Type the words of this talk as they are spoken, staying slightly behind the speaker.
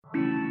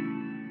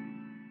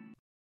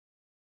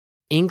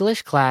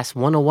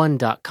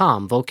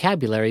EnglishClass101.com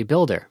Vocabulary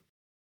Builder.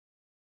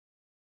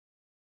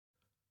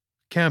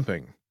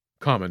 Camping.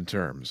 Common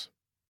terms.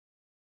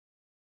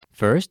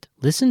 First,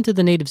 listen to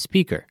the native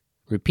speaker.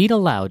 Repeat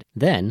aloud,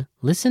 then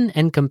listen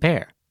and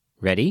compare.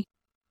 Ready?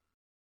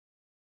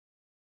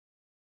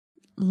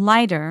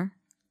 Lighter,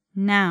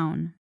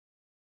 noun.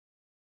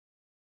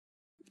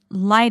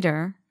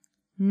 Lighter,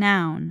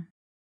 noun.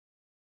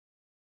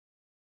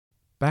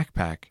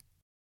 Backpack.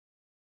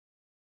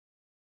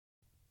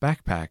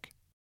 Backpack.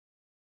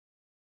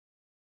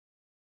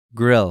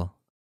 Grill.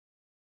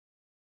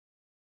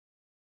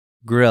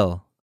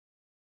 Grill.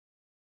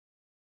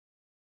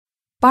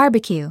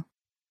 Barbecue.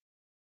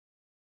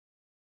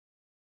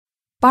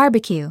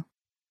 Barbecue.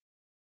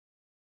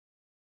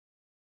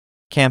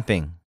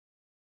 Camping.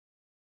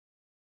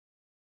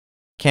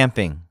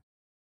 Camping.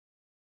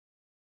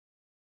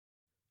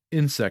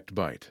 Insect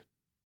bite.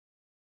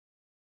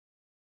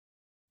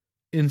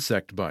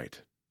 Insect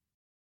bite.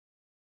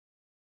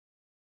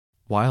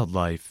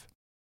 Wildlife.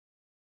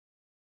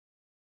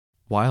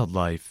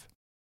 Wildlife.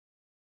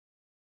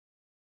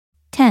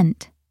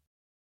 Tent.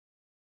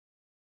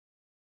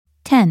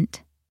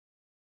 Tent.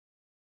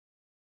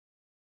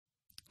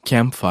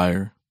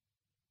 Campfire.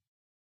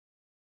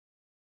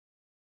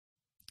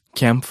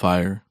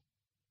 Campfire.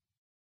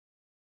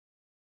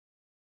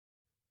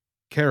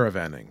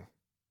 Caravanning.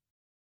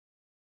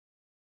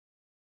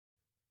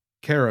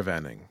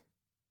 Caravanning.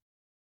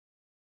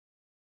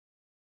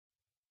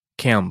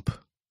 Camp.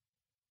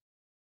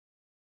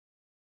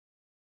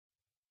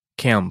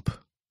 Camp.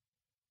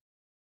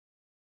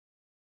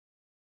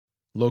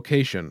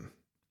 Location.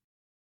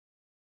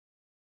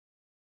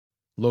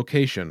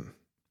 Location.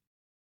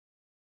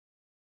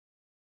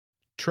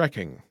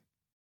 Trekking.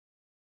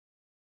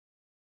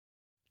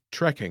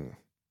 Trekking.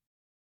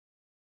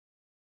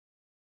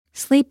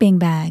 Sleeping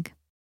bag.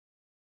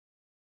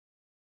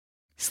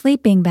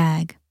 Sleeping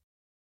bag.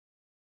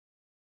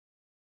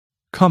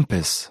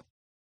 Compass.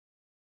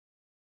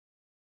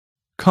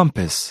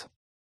 Compass.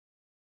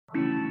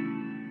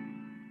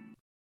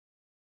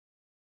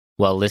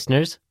 Well,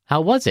 listeners,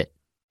 how was it?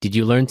 Did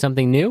you learn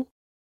something new?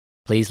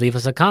 Please leave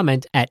us a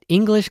comment at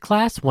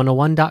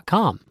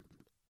EnglishClass101.com.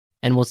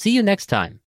 And we'll see you next time.